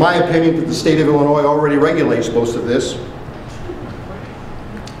 It is my opinion that the state of Illinois already regulates most of this.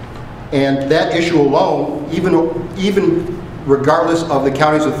 And that issue alone, even regardless of the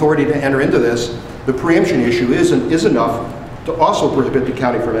county's authority to enter into this, the preemption issue is enough to also prohibit the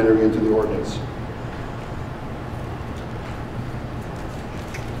county from entering into the ordinance.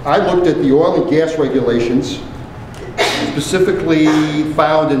 I looked at the oil and gas regulations, specifically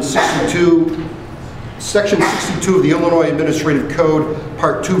found in Section 62 of the Illinois Administrative Code,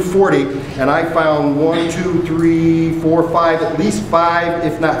 Part 240, and I found 5, at least 5,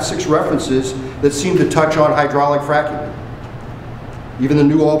 if not 6 references that seem to touch on hydraulic fracking. Even the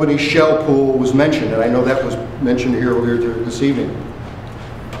New Albany Shell Pool was mentioned, and I know that was mentioned here earlier this evening.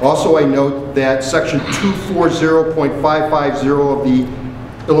 Also, I note that Section 240.550 of the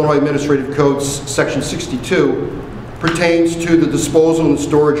Illinois Administrative Code, Section 62, pertains to the disposal and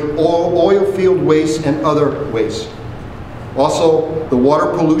storage of oil field waste and other waste. Also, the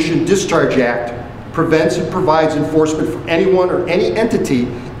Water Pollution Discharge Act prevents and provides enforcement for anyone or any entity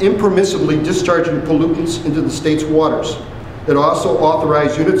impermissibly discharging pollutants into the state's waters. It also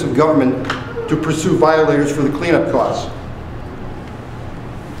authorized units of government to pursue violators for the cleanup costs.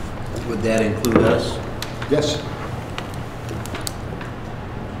 Would that include us? Yes.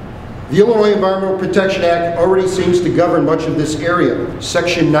 The Illinois Environmental Protection Act already seems to govern much of this area.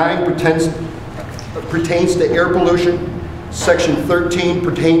 Section 9 pertains to air pollution. Section 13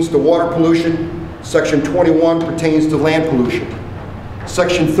 pertains to water pollution. Section 21 pertains to land pollution.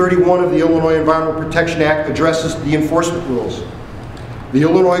 Section 31 of the Illinois Environmental Protection Act addresses the enforcement rules. The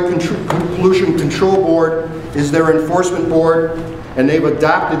Illinois Pollution Control Board is their enforcement board, and they've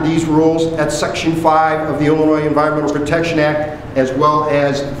adopted these rules at Section 5 of the Illinois Environmental Protection Act, as well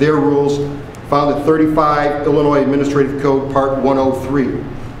as their rules found at 35 Illinois Administrative Code, Part 103.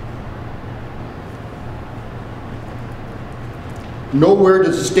 Nowhere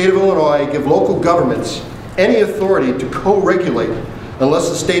does the state of Illinois give local governments any authority to co-regulate unless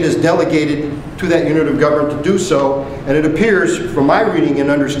the state is delegated to that unit of government to do so, and it appears, from my reading and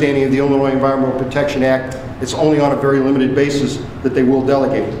understanding of the Illinois Environmental Protection Act, it's only on a very limited basis that they will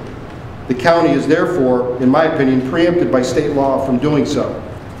delegate. The county is therefore, in my opinion, preempted by state law from doing so.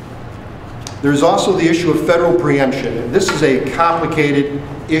 There's also the issue of federal preemption. This is a complicated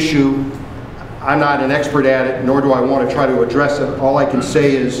issue. I'm not an expert at it, nor do I want to try to address it. All I can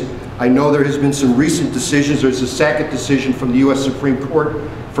say is I know there has been some recent decisions. There's a second decision from the U.S. Supreme Court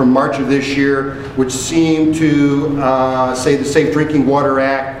from March of this year, which seemed to say the Safe Drinking Water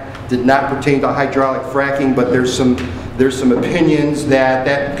Act did not pertain to hydraulic fracking, but there's some opinions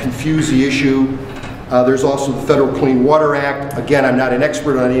that confuse the issue. There's also the Federal Clean Water Act. Again, I'm not an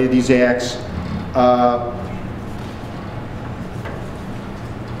expert on any of these acts.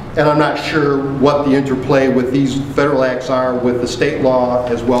 And I'm not sure what the interplay with these federal acts are with the state law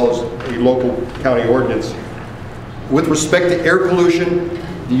as well as a local county ordinance. With respect to air pollution,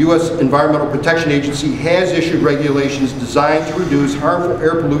 The U.S. Environmental Protection Agency has issued regulations designed to reduce harmful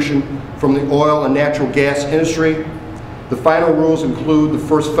air pollution from the oil and natural gas industry. The final rules include the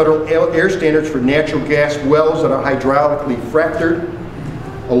first federal air standards for natural gas wells that are hydraulically fractured,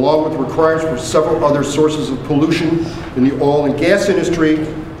 along with requirements for several other sources of pollution in the oil and gas industry.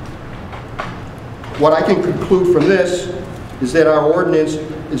 What I can conclude from this is that our ordinance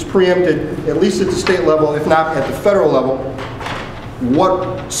is preempted, at least at the state level, if not at the federal level.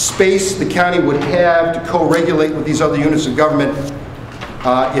 What space the county would have to co-regulate with these other units of government,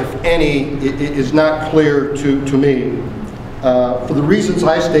 if any, is not clear to me. For the reasons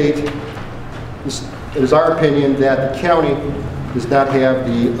I state, it is our opinion that the county does not have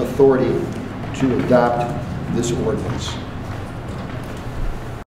the authority to adopt this ordinance.